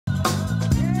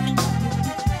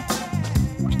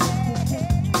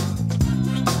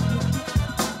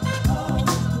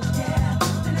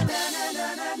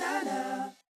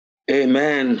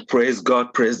Amen. Praise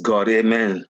God. Praise God.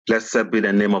 Amen. Blessed be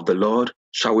the name of the Lord.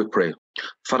 Shall we pray?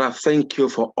 Father, thank you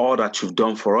for all that you've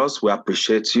done for us. We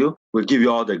appreciate you. We give you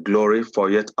all the glory for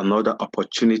yet another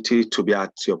opportunity to be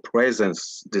at your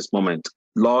presence this moment.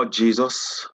 Lord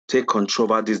Jesus, take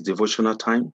control over this devotional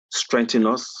time. Strengthen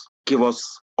us. Give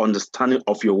us understanding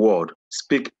of your word.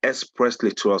 Speak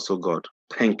expressly to us, O God.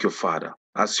 Thank you, Father.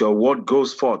 As your word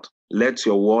goes forth, let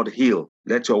your word heal.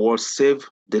 Let your word save,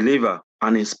 deliver,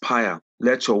 and inspire.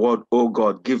 Let your word, O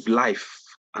God, give life,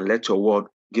 and let your word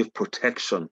give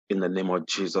protection in the name of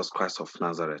Jesus Christ of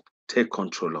Nazareth. Take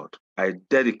control, Lord. I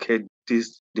dedicate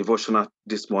this devotional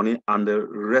this morning and the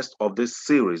rest of this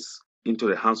series into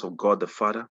the hands of God the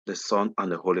Father, the Son,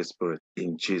 and the Holy Spirit.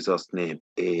 In Jesus' name,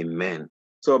 amen.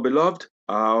 So, beloved,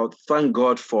 thank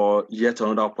God for yet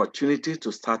another opportunity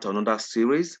to start another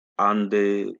series. And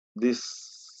this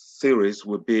series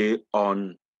will be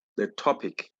on the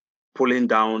topic, pulling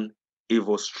down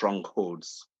evil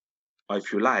strongholds. Or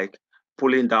if you like,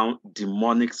 pulling down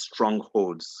demonic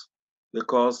strongholds.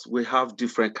 Because we have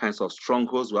different kinds of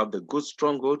strongholds. We have the good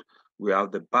stronghold, we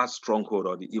have the bad stronghold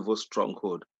or the evil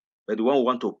stronghold. But the one we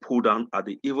want to pull down are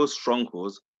the evil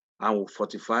strongholds and will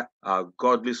fortify our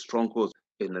godly strongholds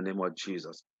in the name of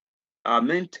Jesus. Our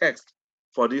main text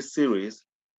for this series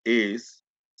is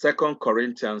 2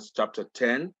 Corinthians chapter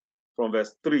 10 from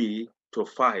verse 3 to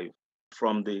 5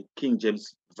 from the King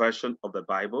James Version of the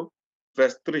Bible.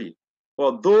 Verse 3,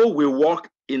 for though we walk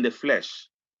in the flesh,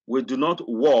 we do not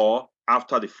war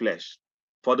after the flesh.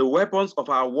 For the weapons of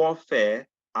our warfare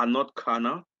are not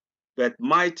carnal, but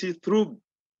mighty through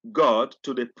God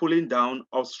to the pulling down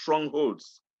of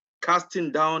strongholds,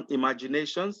 casting down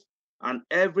imaginations and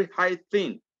every high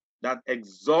thing that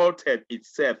exalted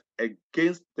itself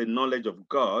against the knowledge of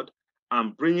God,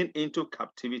 and bringing into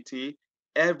captivity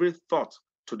every thought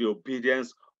to the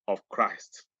obedience of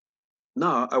Christ.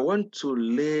 Now, I want to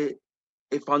lay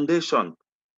a foundation,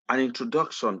 an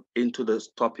introduction into this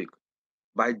topic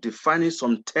by defining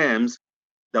some terms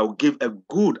that will give a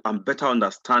good and better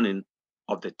understanding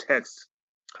of the text.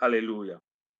 Hallelujah.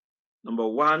 Number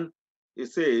one,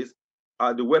 it says,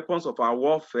 the weapons of our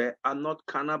warfare are not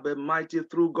carnal but mighty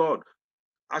through God.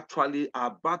 Actually,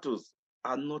 our battles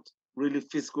are not really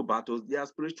physical battles, they are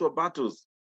spiritual battles.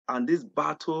 And this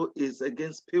battle is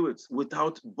against spirits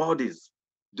without bodies.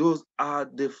 Those are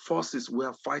the forces we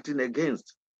are fighting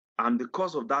against. And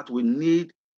because of that, we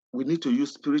need to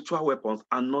use spiritual weapons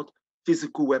and not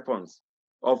physical weapons.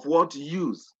 Of what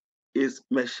use is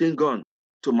machine gun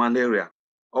to malaria?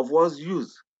 Of what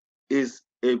use is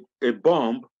a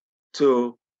bomb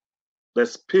to the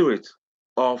spirit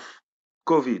of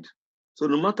COVID? So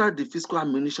no matter the physical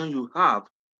ammunition you have,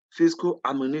 physical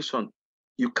ammunition,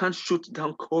 you can't shoot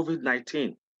down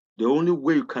COVID-19. The only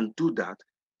way you can do that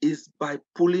is by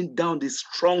pulling down the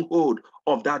stronghold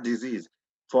of that disease.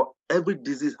 For every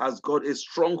disease has got a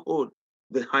stronghold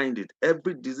behind it.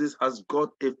 Every disease has got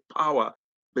a power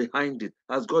behind it,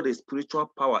 has got a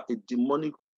spiritual power, a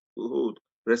demonic hold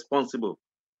responsible.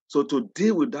 So to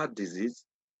deal with that disease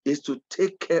is to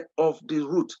take care of the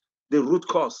root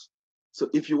cause. So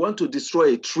if you want to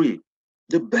destroy a tree,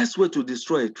 the best way to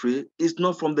destroy a tree is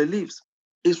not from the leaves,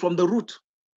 it's from the root.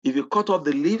 If you cut off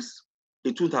the leaves,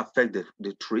 it won't affect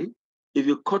the tree. If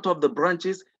you cut off the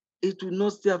branches, it will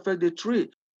not still affect the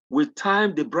tree. With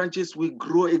time, the branches will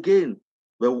grow again.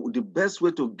 But the best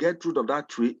way to get rid of that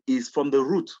tree is from the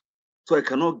root. So it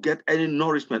cannot get any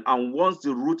nourishment. And once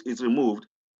the root is removed,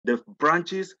 the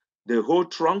branches, the whole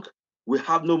trunk will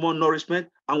have no more nourishment.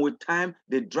 And with time,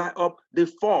 they dry up, they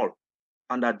fall,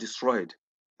 and are destroyed.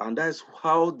 And that's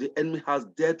how the enemy has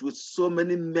dealt with so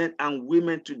many men and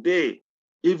women today.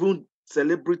 Even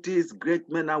celebrities, great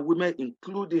men and women,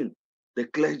 including the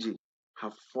clergy,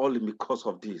 have fallen because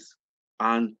of this.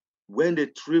 And when the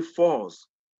tree falls,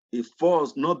 it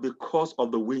falls not because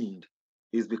of the wind,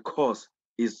 it's because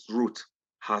its root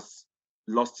has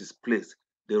lost its place.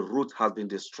 The root has been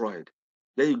destroyed.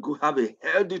 Then you go have a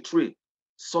healthy tree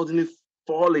suddenly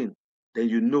falling, then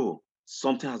you know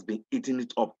something has been eating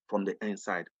it up from the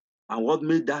inside. And what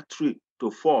made that tree to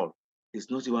fall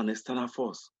is not even an external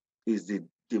force, it's the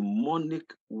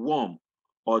demonic worm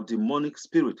or demonic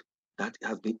spirit that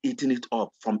has been eating it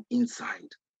up from inside.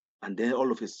 And then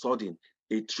all of a sudden,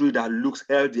 a tree that looks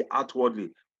healthy outwardly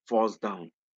falls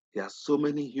down. There are so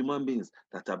many human beings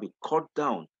that have been cut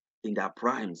down in their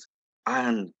primes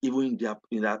and even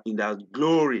in their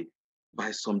glory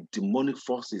by some demonic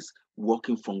forces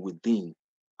working from within.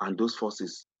 And those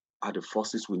forces are the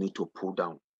forces we need to pull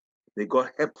down. May God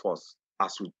help us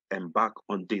as we embark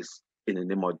on this in the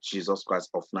name of Jesus Christ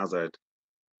of Nazareth.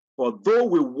 For though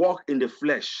we walk in the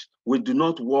flesh, we do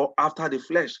not war after the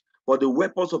flesh. For the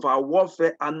weapons of our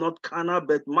warfare are not carnal,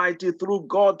 but mighty through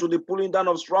God to the pulling down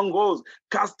of strongholds,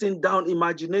 casting down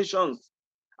imaginations,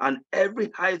 and every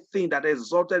high thing that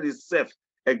exalted itself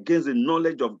against the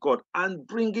knowledge of God, and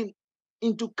bringing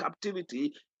into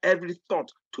captivity every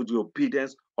thought to the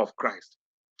obedience of Christ.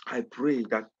 I pray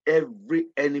that every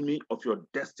enemy of your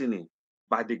destiny,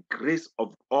 by the grace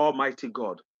of Almighty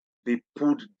God, be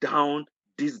put down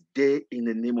this day in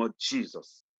the name of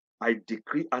Jesus. I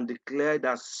decree and declare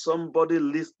that somebody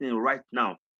listening right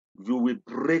now, you will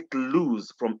break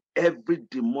loose from every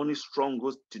demonic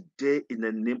stronghold today in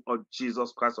the name of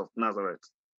Jesus Christ of Nazareth.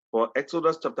 For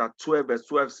Exodus chapter 12, verse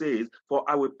 12 says, For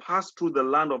I will pass through the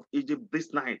land of Egypt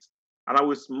this night, and I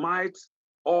will smite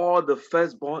all the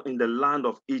firstborn in the land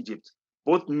of Egypt,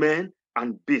 both men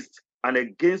and beasts, and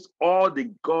against all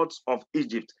the gods of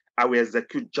Egypt I will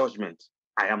execute judgment.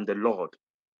 I am the Lord.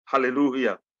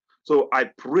 Hallelujah. So I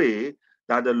pray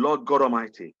that the Lord God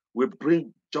Almighty will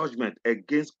bring judgment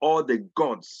against all the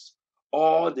gods,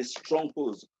 all the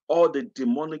strongholds, all the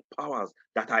demonic powers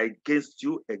that are against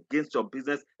you, against your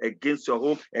business, against your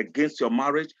home, against your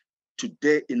marriage,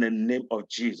 today in the name of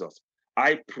Jesus.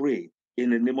 I pray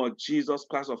in the name of Jesus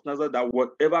Christ of Nazareth that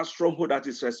whatever stronghold that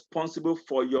is responsible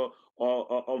for your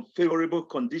unfavorable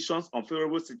conditions,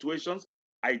 unfavorable situations,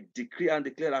 I decree and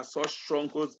declare that such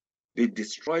strongholds be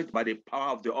destroyed by the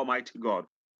power of the Almighty God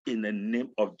in the name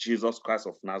of Jesus Christ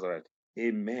of Nazareth.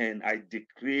 Amen. I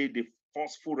decree the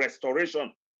forceful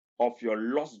restoration of your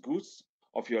lost goods,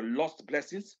 of your lost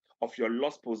blessings, of your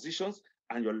lost positions,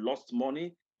 and your lost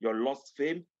money, your lost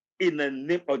fame, in the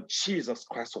name of Jesus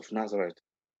Christ of Nazareth.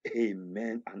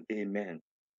 Amen and amen.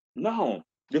 Now,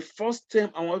 the first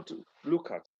term I want to look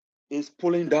at is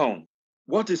pulling down.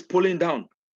 What is pulling down?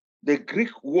 The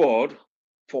Greek word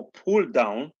for pull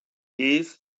down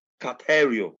is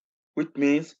katerio, which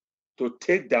means to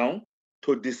take down,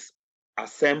 to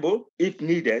disassemble, if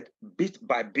needed, bit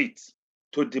by bit,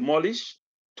 to demolish,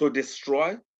 to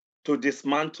destroy, to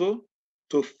dismantle,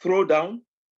 to throw down,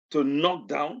 to knock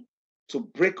down, to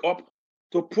break up,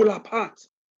 to pull apart,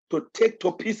 to take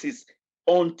to pieces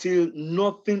until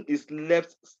nothing is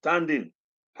left standing.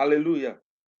 Hallelujah.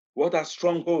 What are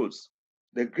strongholds?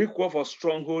 The Greek word for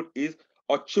stronghold is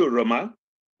ochiroma,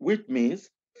 which means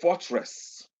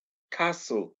fortress,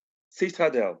 castle,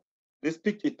 citadel.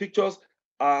 It pictures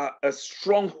a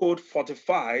stronghold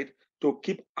fortified to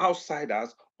keep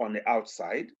outsiders on the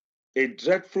outside, a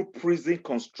dreadful prison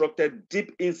constructed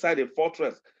deep inside a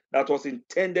fortress that was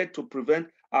intended to prevent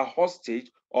a hostage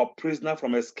or prisoner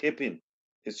from escaping.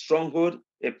 A stronghold,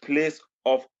 a place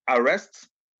of arrest,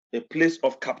 a place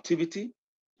of captivity,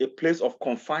 a place of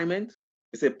confinement,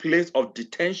 it's a place of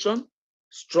detention.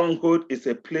 Stronghold is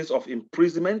a place of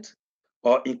imprisonment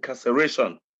or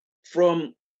incarceration.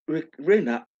 From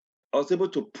Reina, I was able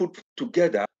to put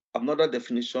together another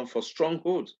definition for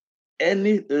stronghold.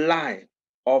 Any lie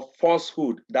or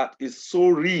falsehood that is so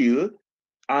real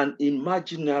and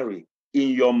imaginary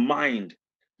in your mind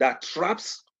that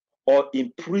traps or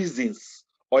imprisons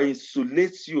or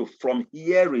insulates you from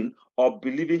hearing or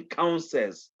believing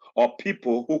counsels or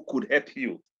people who could help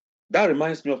you. That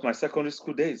reminds me of my secondary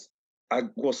school days. I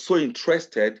was so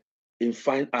interested in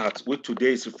fine arts, which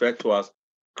today is referred to as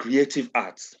creative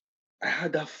arts. I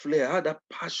had that flair, I had that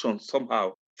passion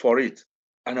somehow for it,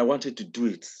 and I wanted to do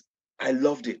it. I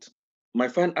loved it. My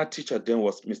fine art teacher then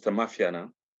was Mr. Mafiana.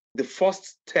 The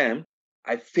first term,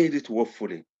 I failed it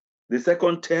woefully. The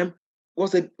second term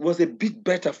was a bit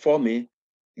better for me,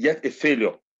 yet a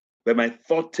failure. But my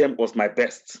third term was my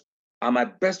best. And my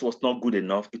best was not good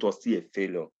enough. It was still a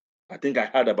failure. I think I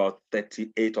had about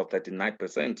 38 or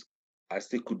 39%. I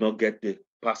still could not get the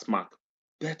pass mark.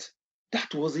 But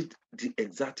that wasn't the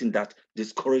exact thing that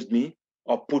discouraged me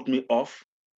or put me off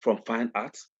from fine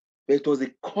arts. But it was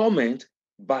a comment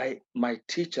by my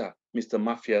teacher, Mr.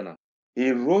 Mafiana.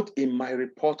 He wrote in my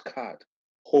report card,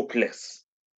 hopeless.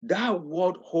 That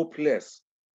word hopeless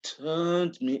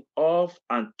turned me off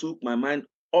and took my mind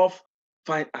off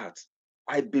fine arts.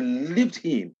 I believed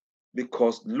him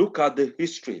because look at the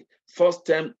history. First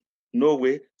term, no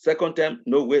way. Second term,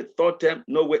 no way. Third term,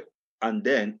 no way. And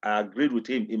then I agreed with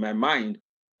him in my mind,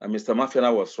 and Mr.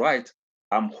 Mafiana was right.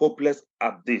 I'm hopeless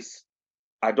at this.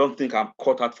 I don't think I'm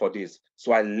cut out for this.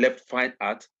 So I left fine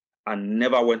art and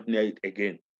never went near it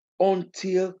again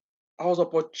until I was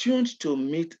opportune to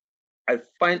meet a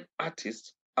fine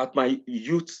artist at my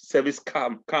youth service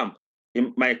camp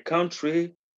in my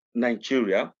country,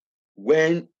 Nigeria.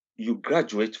 When you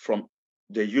graduate from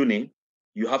the uni,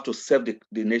 you have to serve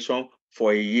the nation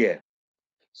for a year.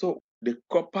 So the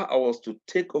copper I was to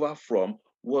take over from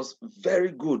was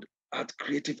very good at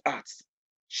creative arts.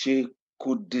 She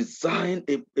could design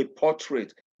a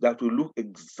portrait that will look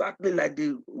exactly like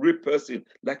the real person,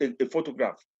 like a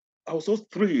photograph. I was so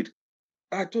thrilled.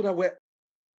 I told her, well,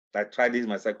 I tried this in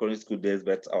my secondary school days,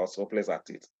 but I was hopeless at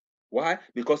it. Why?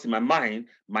 Because in my mind,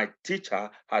 my teacher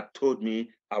had told me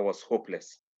I was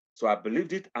hopeless. So I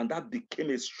believed it, and that became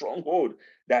a stronghold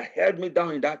that held me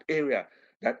down in that area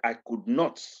that I could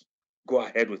not go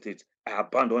ahead with it. I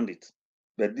abandoned it.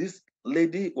 But this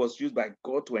lady was used by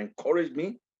God to encourage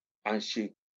me, and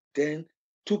she then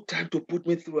took time to put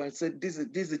me through and said, this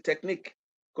is a technique.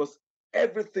 Because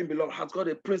everything, beloved, has got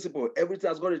a principle, everything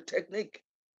has got a technique.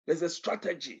 There's a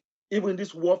strategy. Even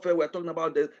this warfare we're talking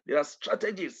about, there are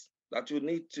strategies that you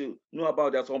need to know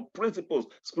about. There are some principles,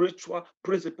 spiritual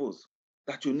principles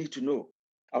that you need to know.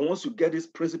 And once you get these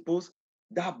principles,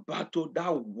 that battle,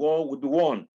 that war will be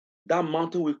won. That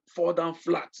mountain will fall down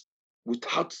flat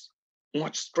without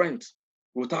much strength,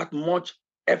 without much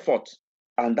effort.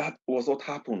 And that was what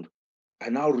happened. I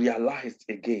now realized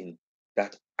again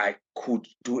that I could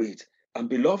do it. And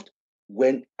beloved,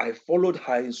 when I followed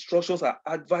her instructions, her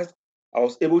advice, I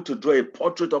was able to draw a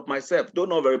portrait of myself. Though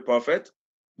not very perfect,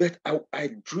 but I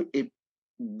drew a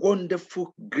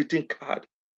wonderful greeting card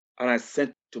and I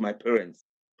sent to my parents.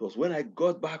 It was when I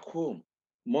got back home,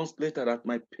 months later, that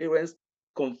my parents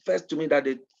confessed to me that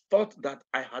they thought that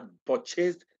I had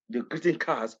purchased the greeting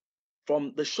cards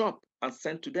from the shop and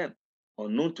sent to them.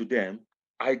 Unknown to them,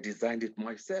 I designed it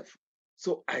myself.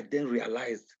 So I then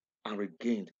realized and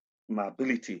regained my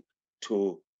ability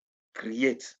to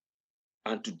create.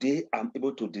 And today I'm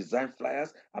able to design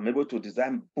flyers, I'm able to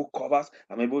design book covers,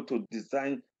 I'm able to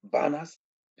design banners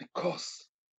because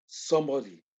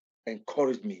somebody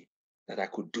encouraged me that I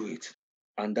could do it.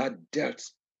 And that dealt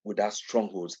with that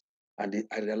strongholds. And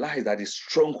I realized that the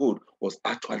stronghold was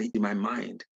actually in my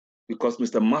mind because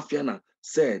Mr. Mafiana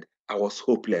said I was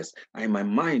hopeless. And in my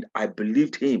mind, I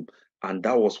believed him. And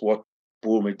that was what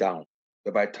pulled me down.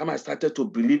 But by the time I started to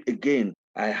believe again,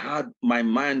 I had my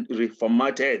mind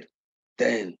reformatted.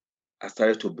 Then I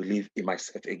started to believe in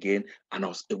myself again and I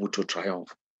was able to triumph.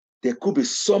 There could be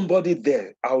somebody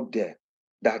there out there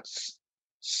that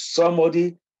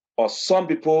somebody or some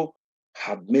people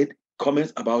have made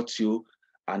comments about you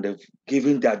and they've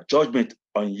given their judgment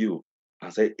on you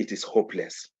and said it is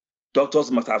hopeless.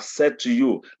 Doctors must have said to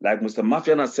you, like Mr.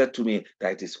 Mafiana said to me,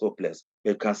 that it is hopeless.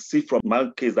 You can see from my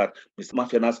case that Mr.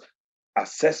 Mafiana's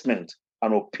assessment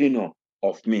and opinion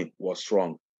of me was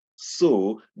wrong.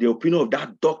 So the opinion of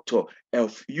that doctor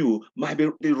of you might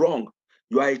be wrong.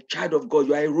 You are a child of God.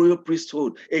 You are a royal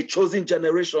priesthood, a chosen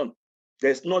generation.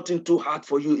 There's nothing too hard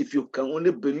for you if you can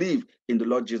only believe in the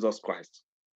Lord Jesus Christ.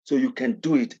 So you can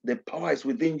do it. The power is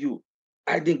within you.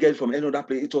 I didn't get it from any other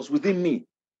place. It was within me.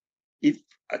 If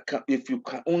you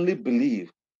can only believe,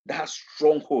 that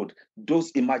stronghold, those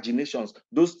imaginations,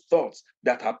 those thoughts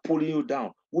that are pulling you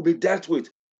down will be dealt with.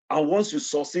 And once you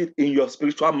succeed in your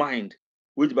spiritual mind,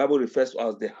 which the Bible refers to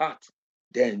as the heart,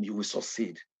 then you will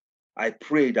succeed. I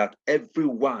pray that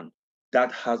everyone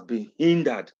that has been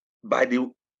hindered by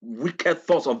the wicked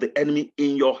thoughts of the enemy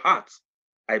in your heart,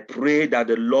 I pray that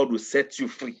the Lord will set you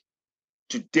free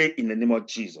today in the name of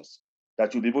Jesus,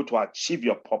 that you'll be able to achieve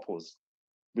your purpose.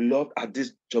 Beloved, at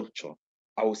this juncture,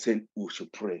 I will say we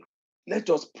should pray. Let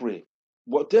us pray.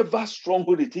 Whatever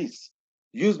stronghold it is,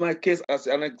 use my case as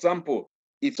an example.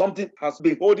 If something has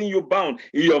been holding you bound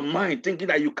in your mind, thinking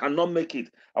that you cannot make it,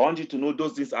 I want you to know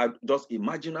those things are just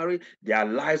imaginary. They are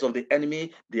lies of the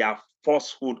enemy. They are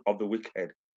falsehood of the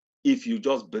wicked. If you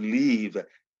just believe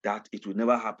that it will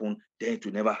never happen, then it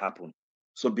will never happen.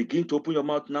 So begin to open your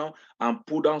mouth now and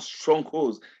pull down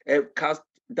strongholds. Cast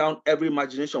down every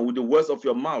imagination with the words of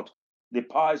your mouth. The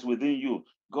power is within you.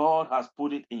 God has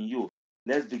put it in you.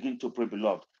 Let's begin to pray,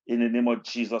 beloved, in the name of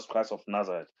Jesus Christ of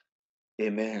Nazareth.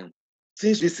 Amen.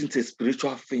 Since this is a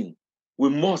spiritual thing, we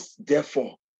must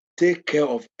therefore take care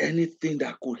of anything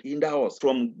that could hinder us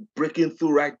from breaking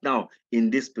through right now in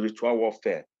this spiritual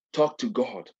warfare. Talk to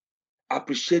God.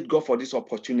 Appreciate God for this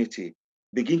opportunity.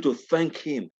 Begin to thank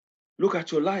Him. Look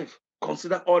at your life.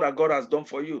 Consider all that God has done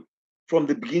for you from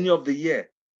the beginning of the year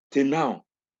till now,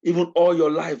 even all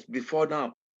your life before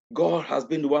now. God has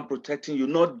been the one protecting you,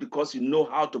 not because you know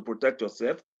how to protect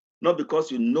yourself, not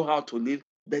because you know how to live,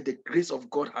 but the grace of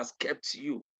God has kept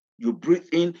you. You breathe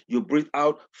in, you breathe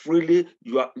out freely.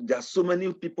 There are so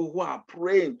many people who are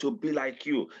praying to be like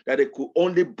you that they could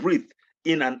only breathe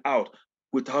in and out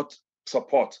without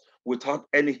support, without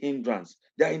any hindrance.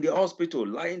 They're in the hospital,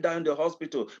 lying down in the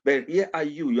hospital. But here are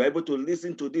you. You're able to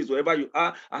listen to this wherever you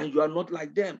are, and you are not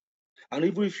like them. And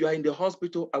even if you are in the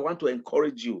hospital, I want to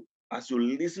encourage you. as you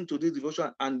listen to this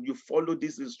devotion and you follow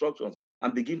these instructions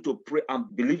and begin to pray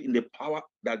and believe in the power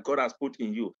that God has put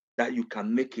in you, that you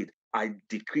can make it. I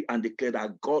decree and declare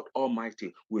that God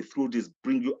Almighty will through this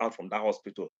bring you out from that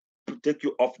hospital, to take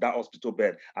you off that hospital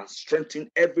bed and strengthen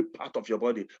every part of your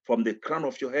body from the crown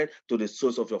of your head to the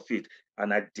soles of your feet.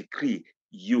 And I decree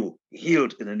you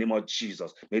healed in the name of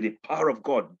Jesus. May the power of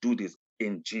God do this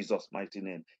in Jesus' mighty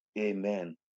name.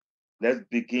 Amen. Let's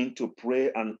begin to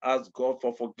pray and ask God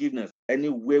for forgiveness.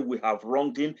 Anywhere we have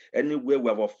wronged Him, anywhere we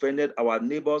have offended our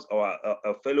neighbors, our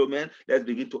fellow men, let's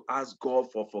begin to ask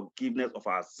God for forgiveness of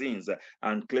our sins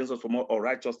and cleanse us from all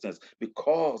unrighteousness.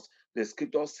 Because the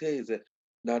scripture says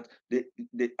that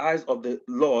the eyes of the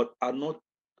Lord are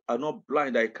not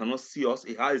blind, that He cannot see us.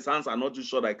 His hands are not too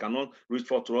short, that He cannot reach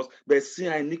forth to us. But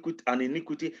sin and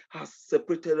iniquity has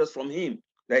separated us from Him,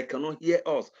 that He cannot hear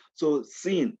us. So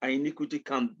sin and iniquity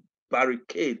can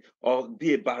barricade or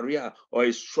be a barrier or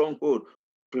a stronghold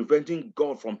preventing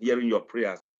God from hearing your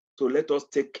prayers. So let us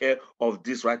take care of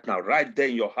this right now, right there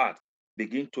in your heart.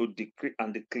 Begin to decree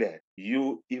and declare,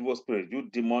 you evil spirit, you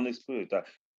demonic spirit that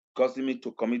causing me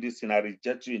to commit this sin, I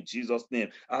reject you in Jesus' name.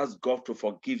 Ask God to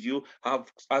forgive you.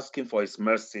 Ask Him for His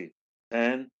mercy.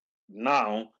 And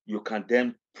now you can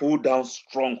then pull down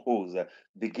strongholds.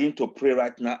 Begin to pray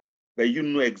right now, but you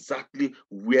know exactly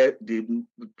where the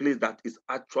place that is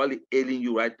actually ailing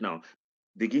you right now.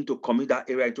 Begin to commit that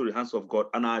area into the hands of God.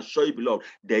 And I assure you, beloved,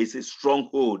 there is a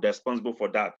stronghold responsible for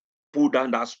that. Pull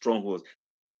down that stronghold.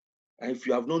 And if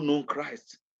you have not known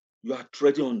Christ, you are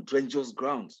treading on dangerous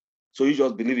grounds. So you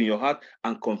just believe in your heart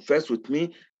and confess with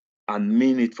me and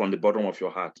mean it from the bottom of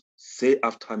your heart. Say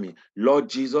after me, Lord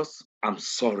Jesus, I'm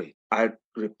sorry. I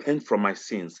repent from my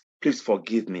sins. Please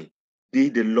forgive me. Be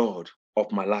the Lord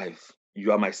of my life.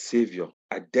 You are my Savior.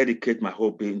 I dedicate my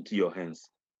whole being into your hands.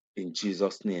 In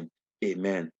Jesus' name,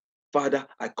 amen. Father,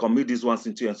 I commit these ones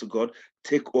into your hands, God.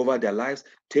 Take over their lives,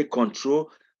 take control,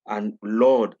 and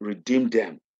Lord, redeem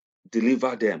them,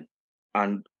 deliver them,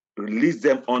 and release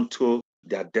them unto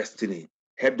their destiny.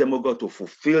 Help them, oh God, to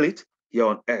fulfill it here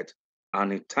on earth.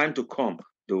 And in time to come,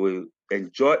 they will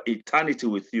enjoy eternity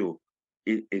with you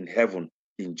in heaven.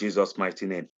 In Jesus' mighty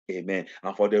name, amen.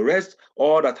 And for the rest,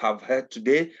 all that have heard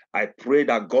today, I pray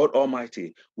that God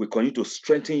Almighty will continue to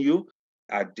strengthen you.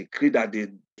 I decree that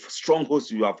the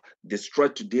strongholds you have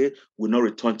destroyed today will not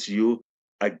return to you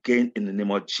again in the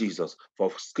name of Jesus.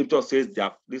 For scripture says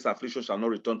that this affliction shall not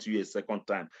return to you a second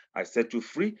time. I set you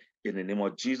free in the name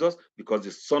of Jesus, because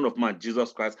the Son of Man,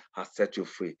 Jesus Christ, has set you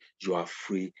free. You are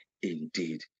free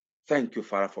indeed. Thank you,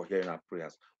 Father, for hearing our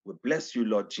prayers. We bless you,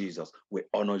 Lord Jesus. We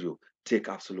honor you. Take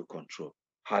absolute control.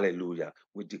 Hallelujah.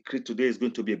 We decree today is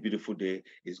going to be a beautiful day.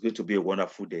 It's going to be a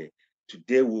wonderful day.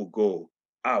 Today we'll go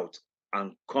out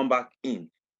and come back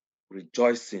in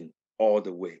rejoicing all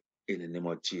the way in the name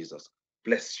of Jesus.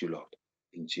 Bless you, Lord.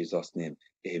 In Jesus' name,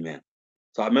 amen.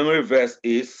 So our memory verse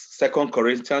is 2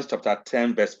 Corinthians chapter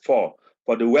 10, verse 4.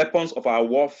 For the weapons of our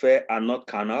warfare are not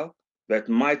carnal, but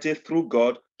mighty through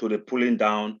God to the pulling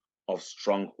down of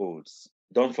strongholds.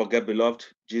 Don't forget, beloved,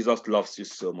 Jesus loves you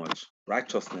so much.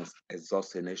 Righteousness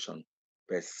exalts a nation,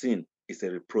 but sin is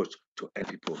a reproach to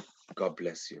any people. God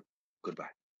bless you. Goodbye.